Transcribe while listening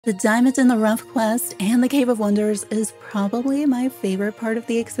The Diamond in the Rough quest and the Cave of Wonders is probably my favorite part of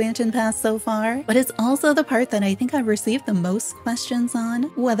the expansion pass so far, but it's also the part that I think I've received the most questions on,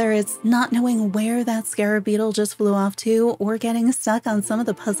 whether it's not knowing where that scarab beetle just flew off to or getting stuck on some of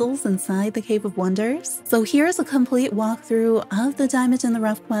the puzzles inside the Cave of Wonders. So here's a complete walkthrough of the Diamond in the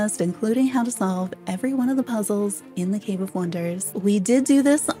Rough quest, including how to solve every one of the puzzles in the Cave of Wonders. We did do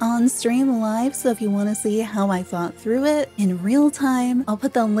this on stream live, so if you want to see how I thought through it in real time, I'll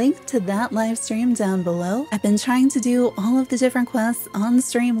put the link to that live stream down below. I've been trying to do all of the different quests on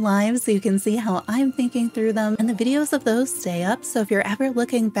stream live so you can see how I'm thinking through them, and the videos of those stay up, so if you're ever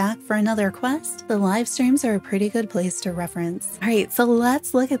looking back for another quest, the live streams are a pretty good place to reference. Alright, so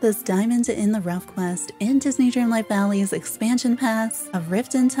let's look at this Diamond in the Rough quest in Disney Dreamlight Valley's expansion pass, A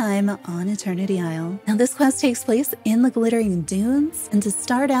Rift in Time on Eternity Isle. Now this quest takes place in the Glittering Dunes, and to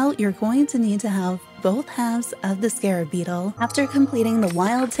start out you're going to need to have both halves of the scarab beetle. After completing the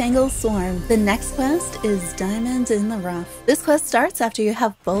Wild Tangle Swarm, the next quest is Diamond in the Rough. This quest starts after you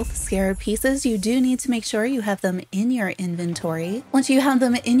have both scarab pieces. You do need to make sure you have them in your inventory. Once you have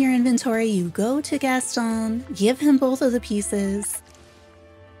them in your inventory, you go to Gaston, give him both of the pieces,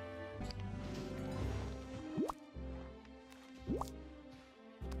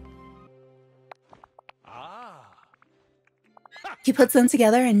 he puts them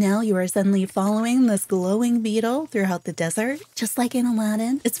together, and now you are suddenly following this glowing beetle throughout the desert, just like in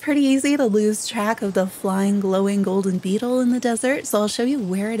Aladdin. It's pretty easy to lose track of the flying, glowing golden beetle in the desert, so I'll show you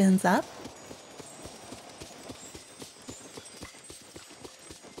where it ends up.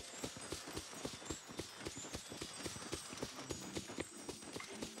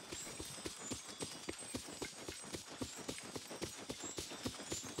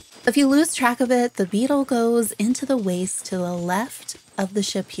 If you lose track of it, the beetle goes into the waist to the left of the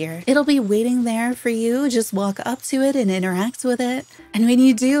ship here. It'll be waiting there for you. Just walk up to it and interact with it. And when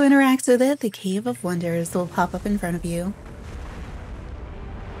you do interact with it, the Cave of Wonders will pop up in front of you.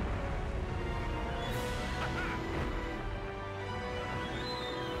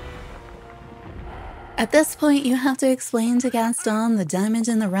 At this point, you have to explain to Gaston the Diamond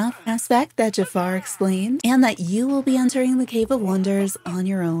in the Rough aspect that Jafar explained, and that you will be entering the Cave of Wonders on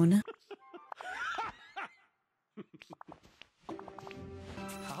your own.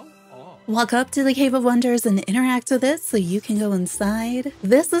 Walk up to the Cave of Wonders and interact with it so you can go inside.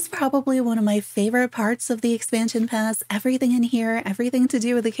 This is probably one of my favorite parts of the expansion pass. Everything in here, everything to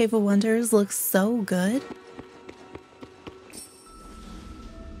do with the Cave of Wonders looks so good.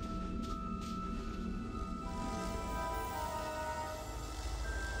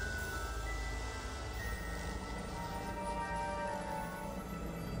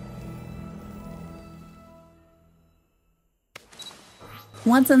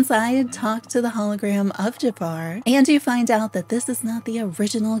 Once inside, talk to the hologram of Jafar, and you find out that this is not the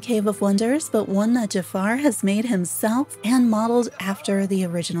original Cave of Wonders, but one that Jafar has made himself and modeled after the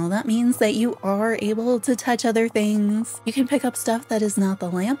original. That means that you are able to touch other things. You can pick up stuff that is not the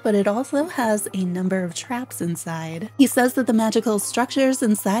lamp, but it also has a number of traps inside. He says that the magical structures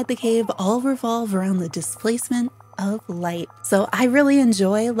inside the cave all revolve around the displacement of light. So I really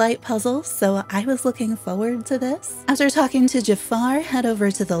enjoy light puzzles, so I was looking forward to this. After talking to Jafar, head over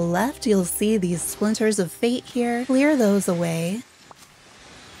to the left. You'll see these splinters of fate here. Clear those away.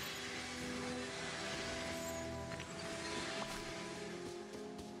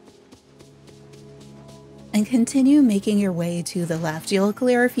 And continue making your way to the left. You'll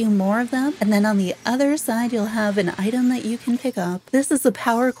clear a few more of them, and then on the other side you'll have an item that you can pick up. This is a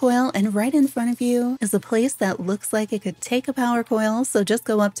power coil, and right in front of you is a place that looks like it could take a power coil, so just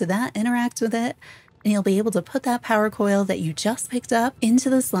go up to that, interact with it, and you'll be able to put that power coil that you just picked up into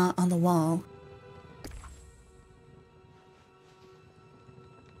the slot on the wall.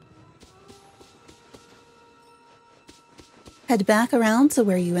 Head back around to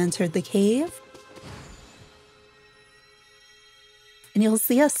where you entered the cave, and you'll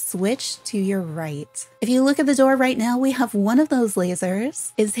see a switch to your right. If you look at the door right now, we have one of those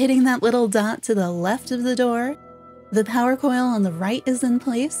lasers is hitting that little dot to the left of the door. The power coil on the right is in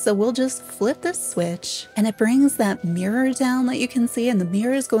place, so we'll just flip this switch, and it brings that mirror down that you can see, and the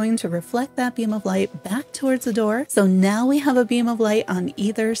mirror is going to reflect that beam of light back towards the door. So now we have a beam of light on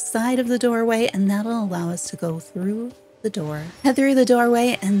either side of the doorway, and that'll allow us to go through the door. Head through the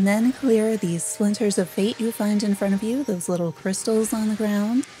doorway and then clear these splinters of fate you find in front of you, those little crystals on the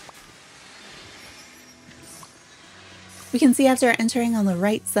ground. We can see after entering on the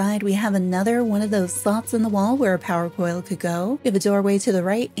right side, we have another one of those slots in the wall where a power coil could go. We have a doorway to the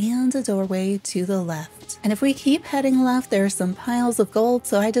right and a doorway to the left. left. And if we keep heading left, there are some piles of gold,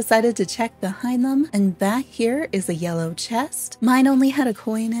 so I decided to check behind them. And back here is a yellow chest. Mine only had a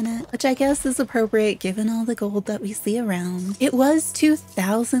coin in it, which I guess is appropriate given all the gold that we see around. It was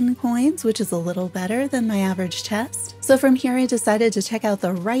 2,000 coins, which is a little better than my average chest. So from here, I decided to check out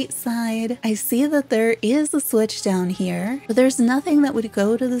the right side. I see that there is a switch down here, but there's nothing that would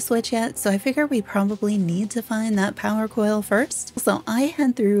go to the switch yet, so I figure we probably need to find that power coil first. So I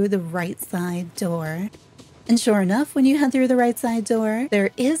head through the right side door. And sure enough, when you head through the right side door,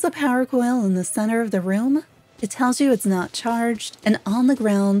 there is a power coil in the center of the room. It tells you it's not charged, and on the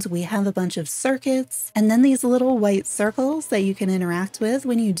ground we have a bunch of circuits, and then these little white circles that you can interact with.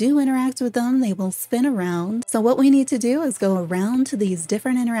 When you do interact with them, they will spin around. So what we need to do is go around to these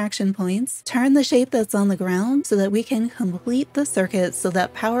different interaction points, turn the shape that's on the ground so that we can complete the circuit so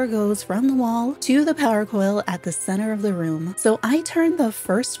that power goes from the wall to the power coil at the center of the room. So I turned the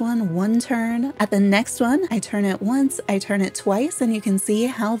first one turn. At the next one, I turn it once, I turn it twice, and you can see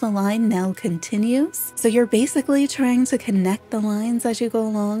how the line now continues. So you're basically trying to connect the lines as you go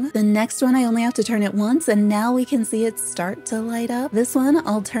along. The next one, I only have to turn it once, and now we can see it start to light up. This one,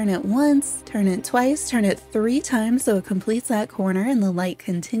 I'll turn it once, turn it twice, turn it 3 times so it completes that corner and the light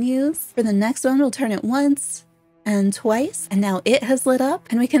continues. For the next one, we'll turn it once and twice, and now it has lit up,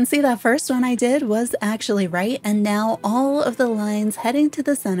 and we can see that first one I did was actually right, and now all of the lines heading to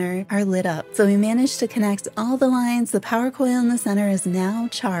the center are lit up. So we managed to connect all the lines. The power coil in the center is now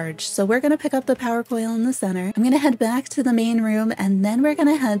charged, so we're going to pick up the power coil in the center. I'm going to head back to the main room, and then we're going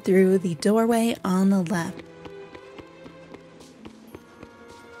to head through the doorway on the left.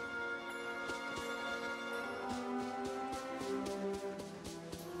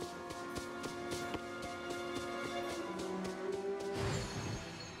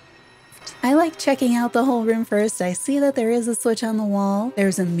 I like checking out the whole room first. I see that there is a switch on the wall.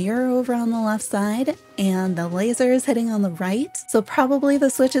 There's a mirror over on the left side, and the laser is hitting on the right. So probably the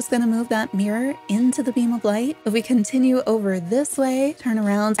switch is going to move that mirror into the beam of light. If we continue over this way, turn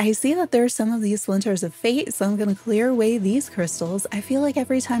around, I see that there's some of these splinters of fate, so I'm going to clear away these crystals. I feel like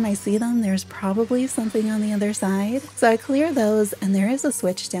every time I see them, there's probably something on the other side. So I clear those, and there is a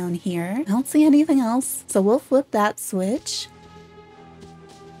switch down here. I don't see anything else, so we'll flip that switch.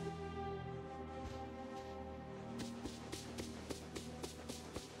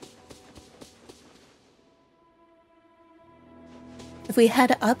 If we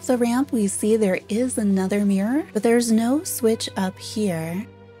head up the ramp, we see there is another mirror, but there's no switch up here.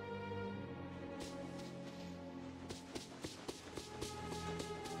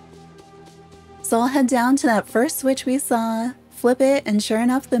 So I'll head down to that first switch we saw, flip it, and sure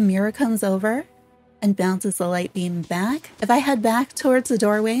enough, the mirror comes over and bounces the light beam back. If I head back towards the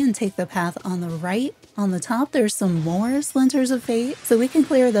doorway and take the path on the right, on the top, there's some more splinters of fate, so we can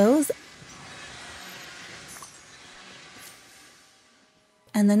clear those.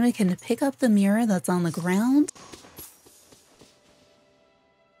 And then we can pick up the mirror that's on the ground.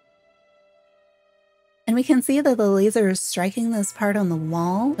 And we can see that the laser is striking this part on the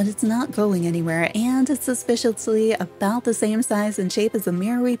wall, but it's not going anywhere, and it's suspiciously about the same size and shape as the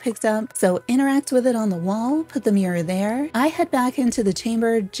mirror we picked up. So interact with it on the wall, put the mirror there. I head back into the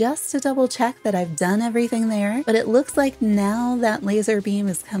chamber just to double check that I've done everything there, but it looks like now that laser beam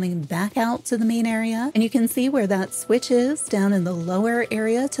is coming back out to the main area, and you can see where that switch is down in the lower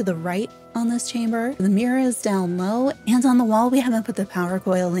area to the right on this chamber. The mirror is down low, and on the wall we haven't put the power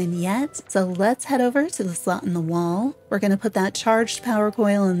coil in yet. So let's head over to the slot in the wall. We're going to put that charged power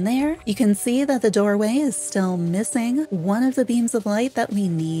coil in there. You can see that the doorway is still missing one of the beams of light that we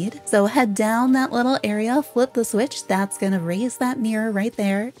need. So head down that little area, flip the switch. That's going to raise that mirror right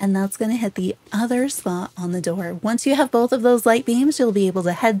there, and that's going to hit the other spot on the door. Once you have both of those light beams, you'll be able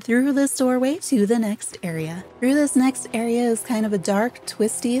to head through this doorway to the next area. Through this next area is kind of a dark,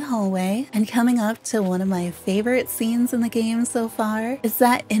 twisty hallway, and coming up to one of my favorite scenes in the game so far is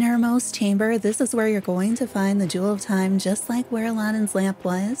that innermost chamber. This is where you're going to find the Jewel of Time, just like where Aladdin's lamp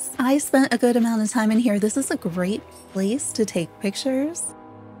was. I spent a good amount of time in here. This is a great place to take pictures.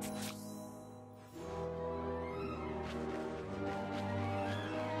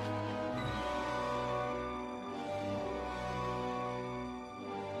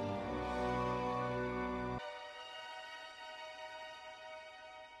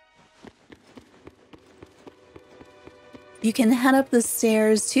 You can head up the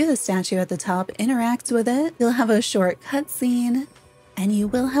stairs to the statue at the top, interact with it. You'll have a short cutscene, and you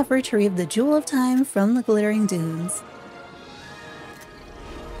will have retrieved the Jewel of Time from the Glittering Dunes.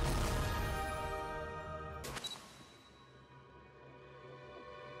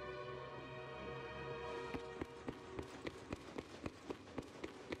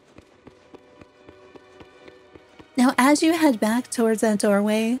 Now, as you head back towards that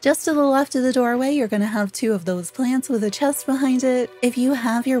doorway, just to the left of the doorway, you're going to have 2 of those plants with a chest behind it. If you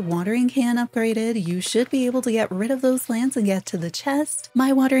have your watering can upgraded, you should be able to get rid of those plants and get to the chest.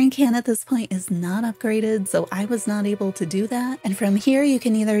 My watering can at this point is not upgraded, so I was not able to do that. And from here, you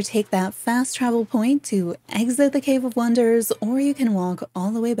can either take that fast travel point to exit the Cave of Wonders, or you can walk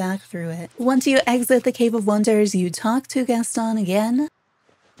all the way back through it. Once you exit the Cave of Wonders, you talk to Gaston again.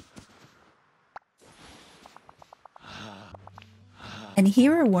 And he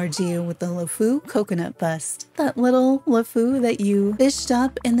rewards you with the LeFou coconut bust. That little LeFou that you fished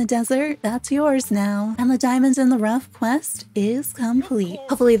up in the desert, that's yours now. And the Diamond in the Rough quest is complete.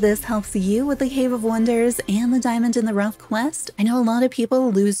 Hopefully this helps you with the Cave of Wonders and the Diamond in the Rough quest. I know a lot of people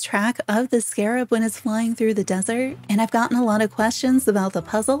lose track of the scarab when it's flying through the desert, and I've gotten a lot of questions about the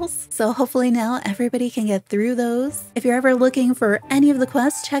puzzles, so hopefully now everybody can get through those. If you're ever looking for any of the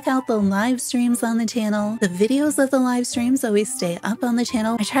quests, check out the live streams on the channel. The videos of the live streams always stay up on the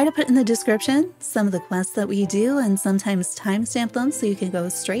channel. I try to put in the description some of the quests that we do and sometimes timestamp them so you can go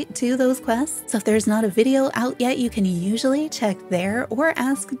straight to those quests. So if there's not a video out yet, you can usually check there or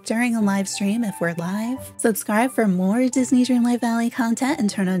ask during a live stream if we're live. Subscribe for more Disney Dreamlight Valley content and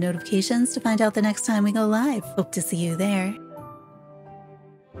turn on notifications to find out the next time we go live. Hope to see you there.